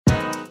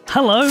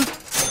Hello?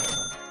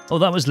 Oh,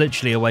 that was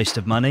literally a waste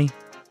of money.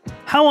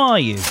 How are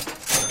you?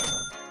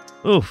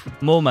 Oof,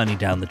 more money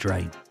down the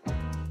drain.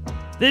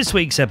 This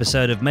week's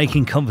episode of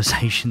Making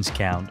Conversations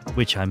Count,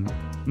 which I'm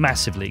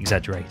massively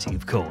exaggerating,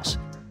 of course,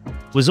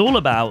 was all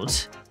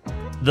about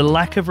the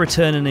lack of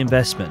return on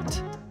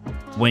investment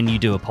when you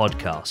do a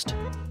podcast.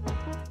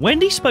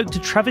 Wendy spoke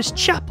to Travis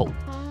Chappell,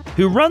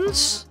 who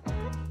runs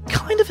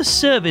kind of a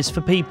service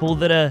for people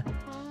that are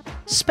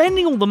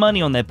spending all the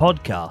money on their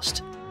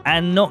podcast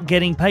and not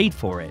getting paid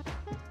for it.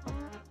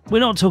 We're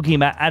not talking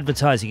about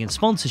advertising and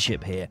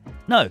sponsorship here.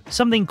 No,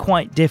 something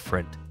quite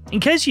different. In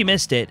case you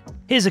missed it,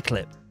 here's a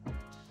clip.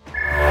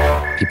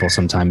 People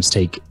sometimes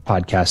take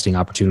podcasting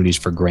opportunities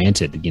for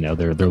granted. You know,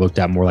 they're looked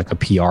at more like a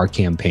PR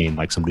campaign,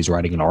 like somebody's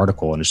writing an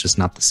article, and it's just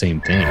not the same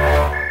thing.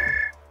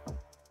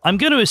 I'm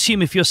going to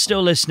assume if you're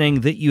still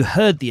listening that you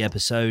heard the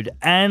episode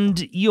and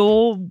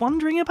you're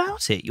wondering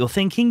about it. You're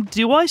thinking,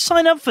 do I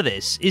sign up for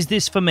this? Is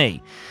this for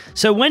me?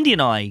 So Wendy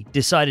and I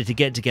decided to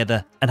get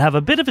together and have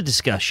a bit of a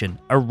discussion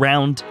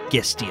around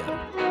Guestio.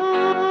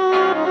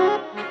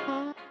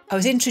 I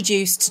was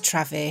introduced to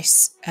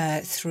Travis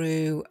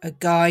through a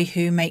guy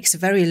who makes a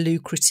very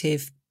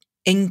lucrative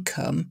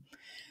income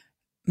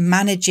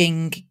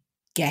managing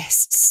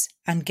guests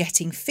and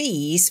getting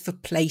fees for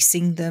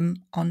placing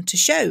them onto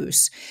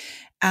shows.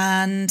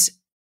 And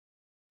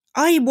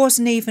I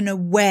wasn't even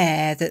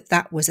aware that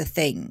that was a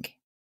thing,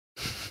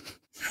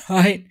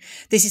 right?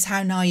 This is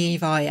how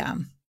naive I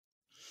am.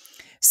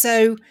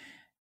 So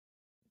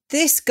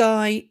this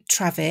guy,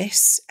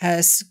 Travis,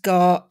 has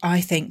got,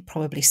 I think,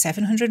 probably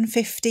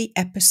 750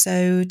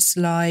 episodes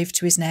live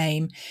to his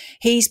name.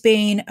 He's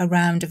been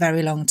around a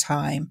very long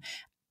time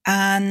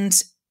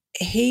and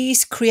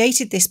he's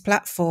created this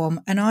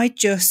platform, and I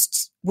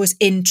just was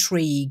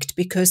intrigued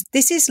because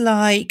this is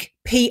like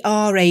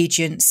PR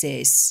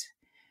agencies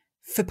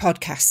for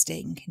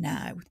podcasting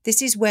now.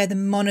 This is where the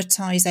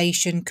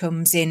monetization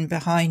comes in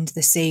behind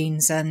the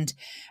scenes and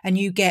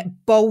you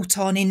get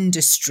bolt-on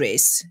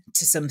industries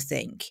to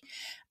something.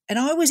 And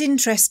I was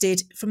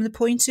interested from the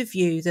point of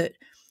view that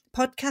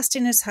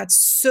podcasting has had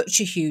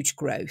such a huge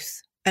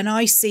growth. And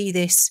I see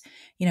this,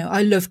 you know,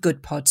 I love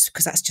Good Pods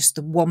because that's just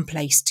the one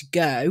place to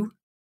go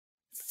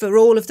for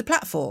all of the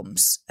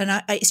platforms.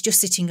 And it's just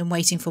sitting and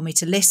waiting for me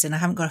to listen. I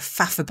haven't got to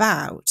faff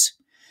about.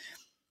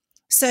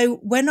 So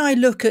when I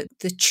look at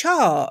the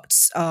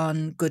charts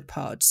on Good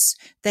Pods,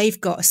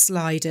 they've got a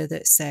slider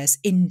that says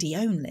indie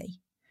only.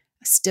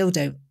 I still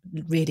don't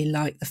really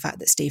like the fact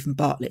that Stephen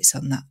Bartlett's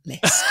on that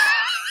list.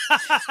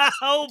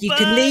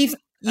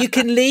 You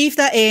can leave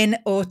that in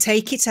or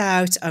take it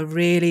out. I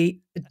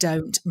really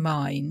don't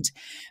mind.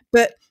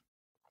 But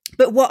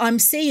what I'm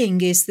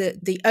seeing is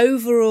that the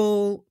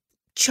overall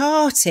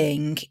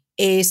charting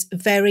is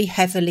very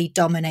heavily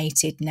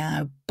dominated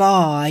now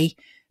by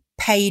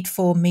paid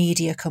for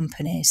media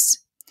companies,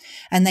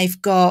 and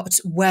they've got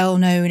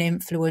well-known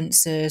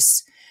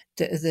influencers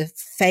that are the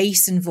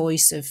face and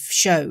voice of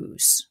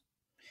shows.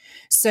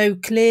 So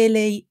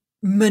clearly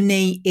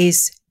money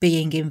is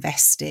being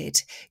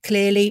invested.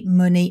 Clearly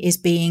money is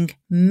being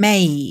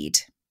made.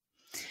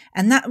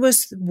 And that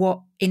was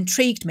what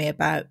intrigued me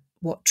about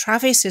what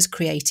Travis has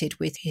created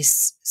with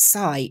his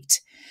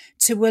site,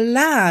 to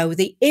allow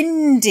the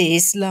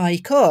indies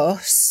like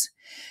us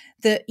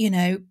that, you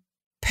know,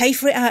 pay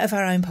for it out of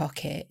our own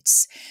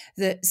pockets,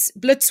 that's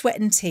blood, sweat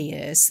and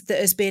tears, that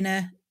has been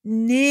a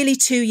nearly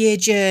 2-year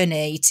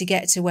journey to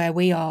get to where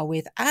we are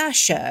with our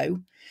show,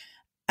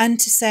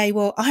 and to say,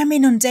 well, I'm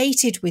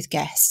inundated with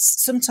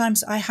guests.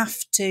 Sometimes I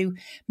have to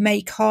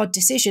make hard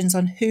decisions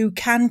on who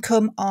can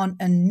come on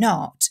and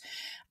not.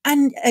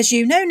 And as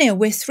you know, Neil,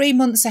 we're 3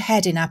 months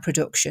ahead in our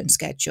production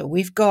schedule.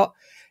 We've got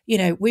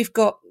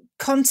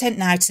content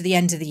now to the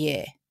end of the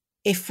year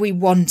if we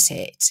want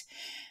it.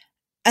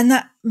 And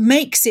that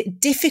makes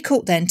it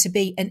difficult then to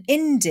be an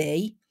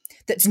indie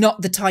that's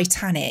not the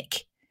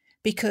Titanic,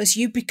 because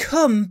you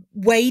become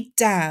weighed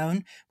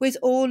down with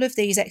all of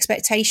these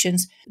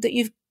expectations that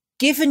you've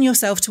given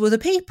yourself to other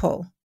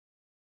people.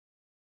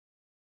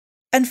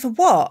 And for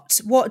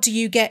what? What do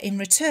you get in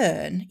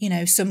return? You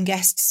know, some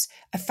guests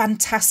are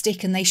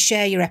fantastic and they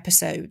share your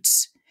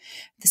episodes.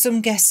 Some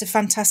guests are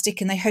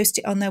fantastic and they host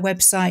it on their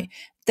website.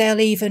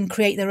 They'll even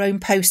create their own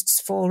posts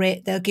for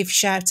it. They'll give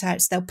shout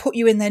outs. They'll put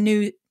you in their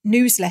new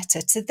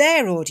newsletter to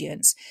their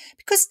audience,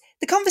 because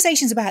the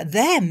conversation's about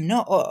them,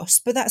 not us.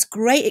 But that's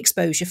great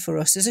exposure for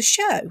us as a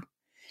show.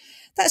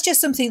 That's just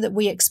something that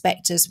we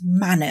expect as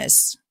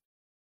manners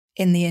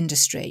in the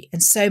industry,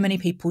 and so many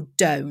people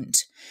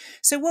don't.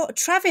 So what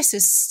Travis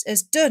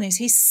has done is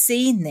he's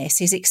seen this,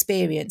 he's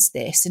experienced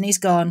this, and he's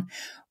gone,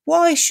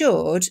 why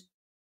should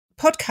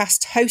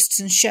podcast hosts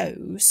and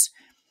shows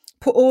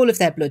put all of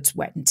their blood,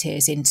 sweat and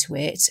tears into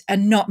it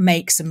and not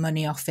make some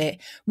money off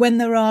it when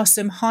there are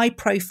some high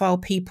profile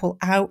people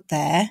out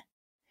there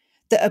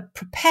that are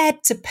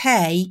prepared to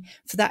pay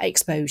for that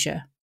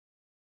exposure?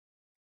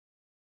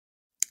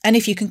 And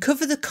if you can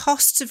cover the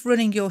costs of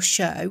running your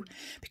show,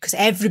 because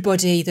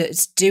everybody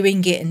that's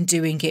doing it and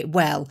doing it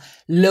well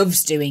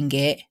loves doing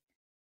it,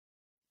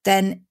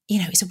 then,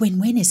 it's a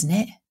win-win, isn't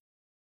it?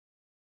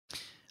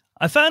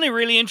 I found it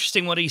really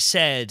interesting what he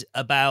said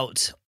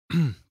about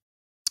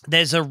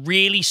there's a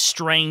really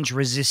strange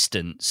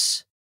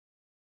resistance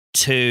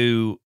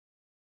to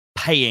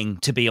paying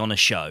to be on a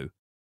show.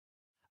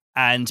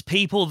 And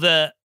people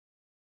that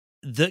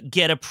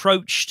get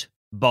approached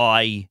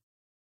by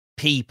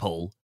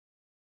people,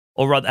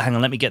 or rather, hang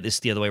on, let me get this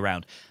the other way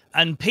around.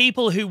 And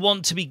people who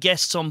want to be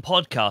guests on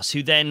podcasts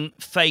who then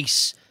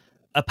face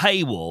a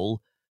paywall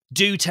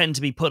do tend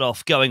to be put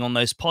off going on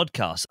those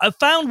podcasts. I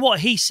found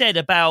what he said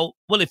about,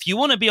 well, if you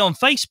want to be on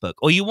Facebook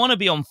or you want to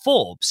be on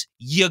Forbes,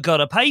 you got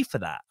to pay for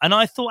that. And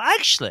I thought,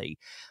 actually,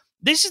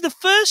 this is the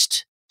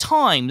first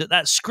time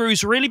that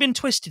screw's really been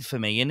twisted for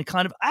me. And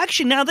kind of,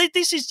 actually, now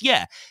this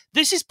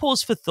is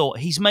pause for thought.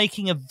 He's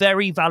making a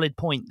very valid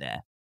point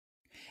there.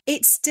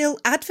 It's still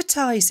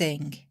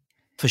advertising.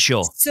 For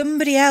sure.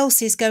 Somebody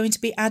else is going to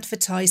be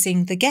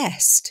advertising the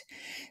guest.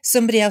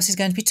 Somebody else is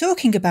going to be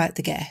talking about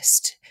the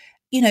guest.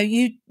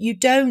 You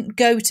don't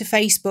go to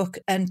Facebook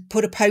and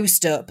put a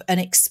post up and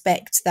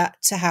expect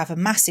that to have a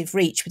massive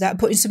reach without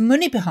putting some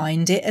money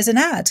behind it as an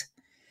ad.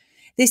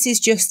 This is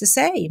just the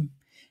same,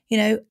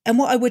 and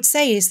what I would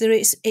say is that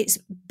it's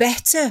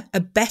a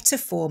better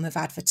form of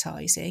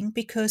advertising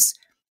because,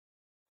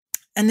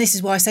 and this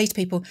is why I say to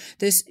people,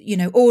 there's,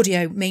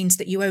 audio means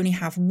that you only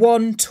have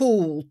one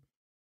tool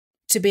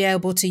to be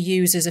able to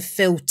use as a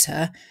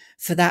filter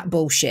for that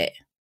bullshit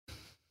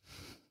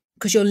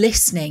because you're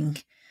listening.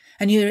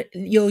 And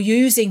you're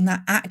using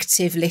that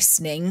active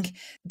listening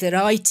that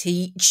I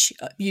teach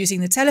using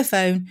the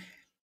telephone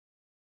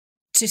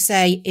to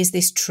say, is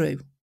this true?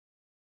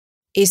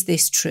 Is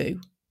this true?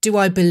 Do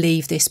I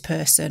believe this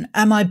person?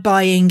 Am I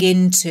buying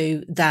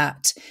into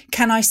that?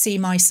 Can I see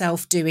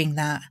myself doing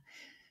that?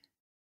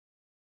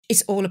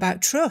 It's all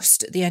about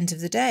trust at the end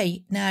of the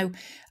day. Now,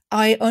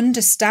 I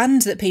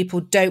understand that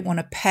people don't want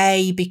to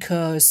pay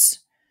because,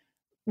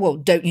 well,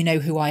 don't you know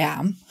who I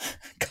am?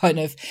 kind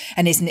of,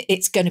 and isn't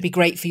it's going to be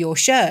great for your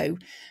show?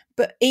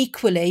 But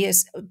equally,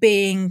 as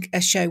being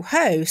a show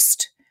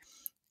host,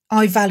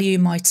 I value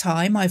my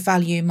time, I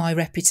value my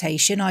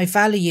reputation, I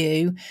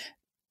value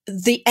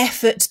the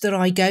effort that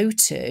I go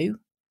to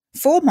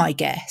for my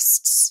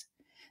guests.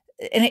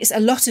 And it's a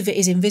lot of it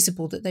is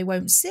invisible that they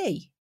won't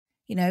see.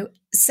 That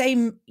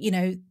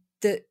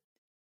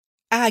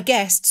our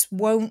guests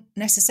won't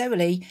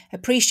necessarily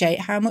appreciate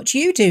how much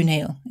you do,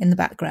 Neil, in the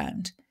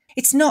background.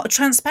 It's not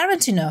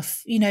transparent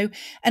enough,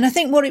 and I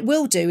think what it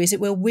will do is it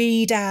will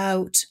weed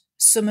out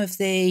some of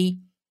the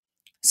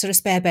sort of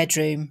spare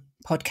bedroom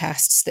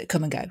podcasts that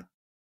come and go.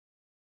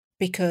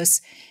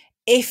 Because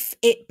if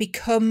it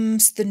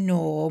becomes the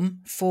norm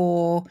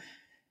for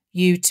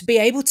you to be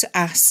able to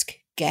ask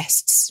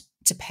guests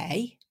to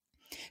pay.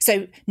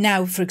 So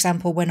now, for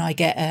example, when I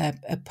get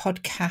a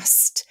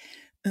podcast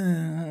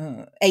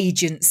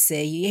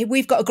agency,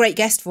 we've got a great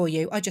guest for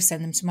you, I just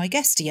send them to my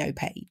Guestio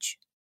page,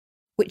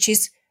 which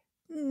is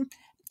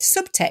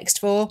subtext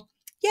for,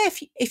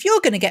 if you're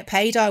going to get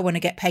paid, I want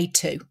to get paid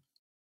too.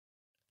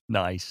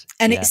 Nice.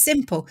 And it's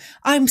simple.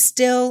 I'm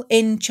still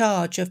in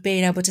charge of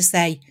being able to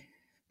say,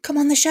 come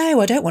on the show,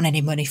 I don't want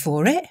any money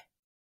for it.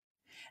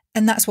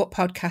 And that's what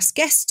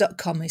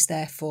podcastguests.com is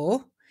there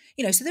for.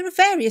 So there are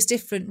various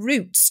different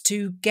routes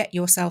to get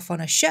yourself on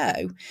a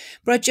show.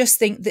 But I just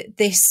think that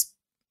this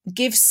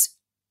gives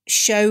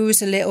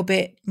shows a little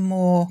bit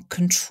more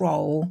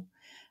control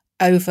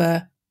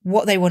over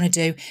what they want to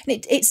do.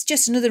 And it's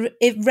just another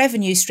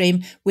revenue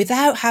stream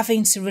without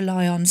having to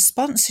rely on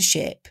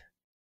sponsorship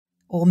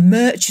or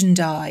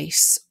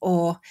merchandise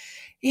or,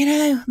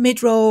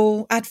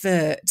 mid-roll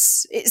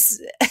adverts.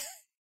 It's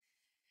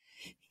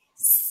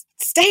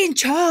stay in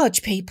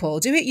charge,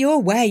 people. Do it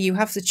your way. You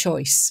have the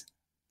choice.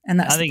 And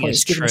that's the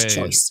point. Give us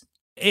choice.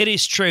 It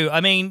is true.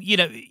 I mean,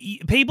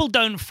 people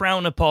don't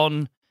frown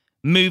upon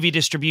movie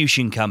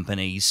distribution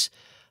companies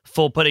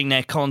for putting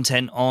their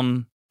content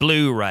on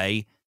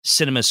Blu-ray,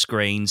 cinema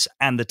screens,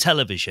 and the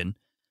television.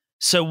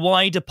 So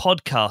why do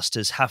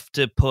podcasters have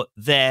to put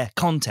their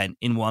content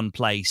in one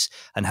place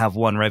and have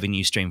one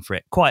revenue stream for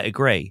it? Quite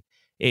agree.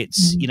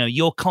 It's,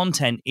 your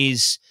content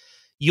is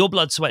your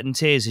blood, sweat, and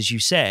tears, as you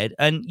said,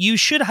 and you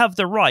should have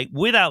the right,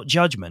 without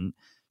judgment,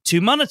 to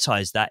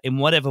monetize that in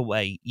whatever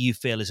way you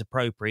feel is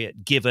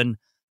appropriate, given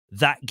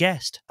that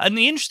guest. And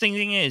the interesting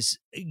thing is,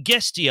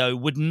 Guestio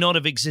would not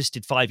have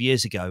existed 5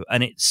 years ago,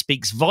 and it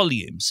speaks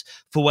volumes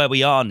for where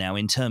we are now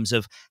in terms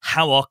of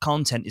how our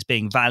content is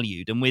being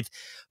valued. And with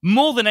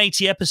more than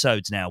 80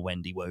 episodes now,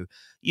 Wendy Wu,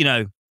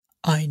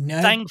 I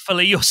know.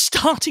 Thankfully, you're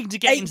starting to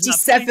get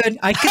 87, into that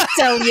I can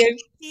tell you.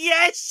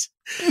 Yes.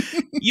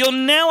 You're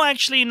now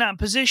actually in that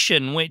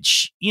position,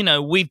 which,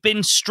 we've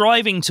been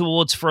striving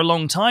towards for a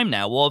long time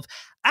now, of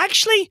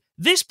actually,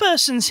 this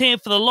person's here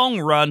for the long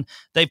run.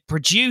 They've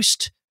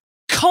produced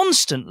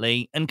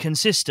constantly and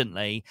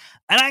consistently,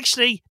 and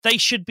actually they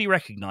should be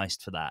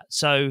recognized for that.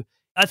 So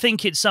I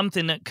think it's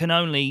something that can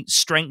only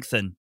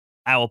strengthen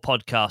our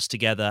podcast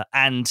together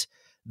and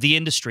the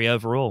industry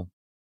overall.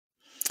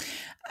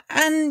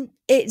 And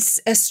it's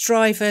a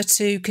striver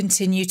to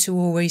continue to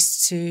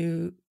always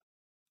to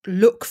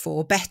look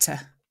for better,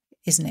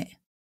 isn't it?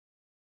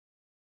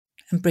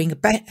 And bring a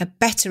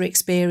better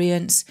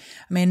experience.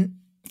 I mean,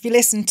 if you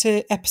listen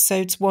to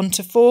episodes 1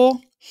 to 4,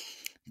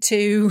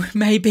 to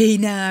maybe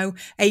now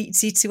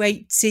 80 to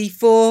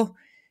 84,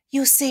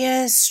 you'll see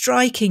a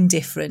striking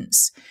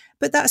difference.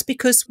 But that's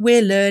because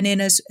we're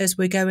learning as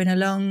we're going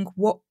along.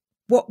 What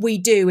we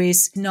do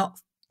is not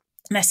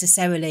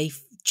necessarily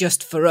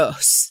just for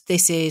us.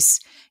 This is,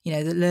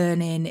 the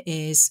learning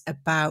is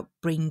about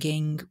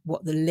bringing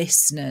what the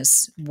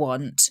listeners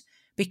want,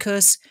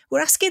 because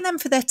we're asking them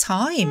for their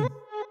time.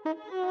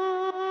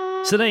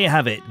 So there you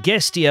have it,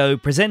 Guestio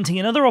presenting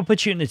another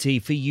opportunity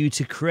for you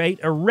to create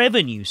a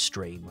revenue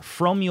stream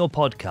from your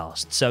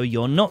podcast, so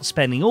you're not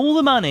spending all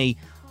the money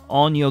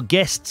on your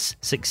guests'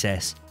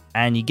 success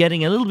and you're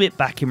getting a little bit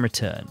back in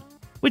return,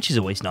 which is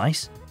always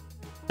nice.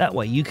 That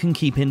way you can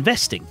keep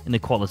investing in the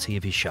quality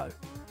of your show.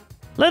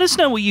 Let us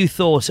know what you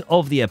thought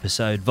of the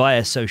episode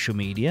via social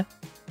media.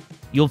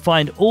 You'll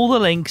find all the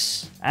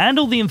links and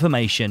all the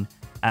information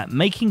at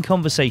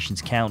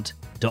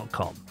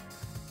makingconversationscount.com.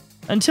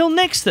 Until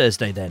next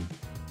Thursday then,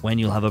 when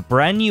you'll have a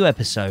brand new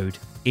episode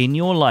in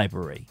your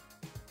library.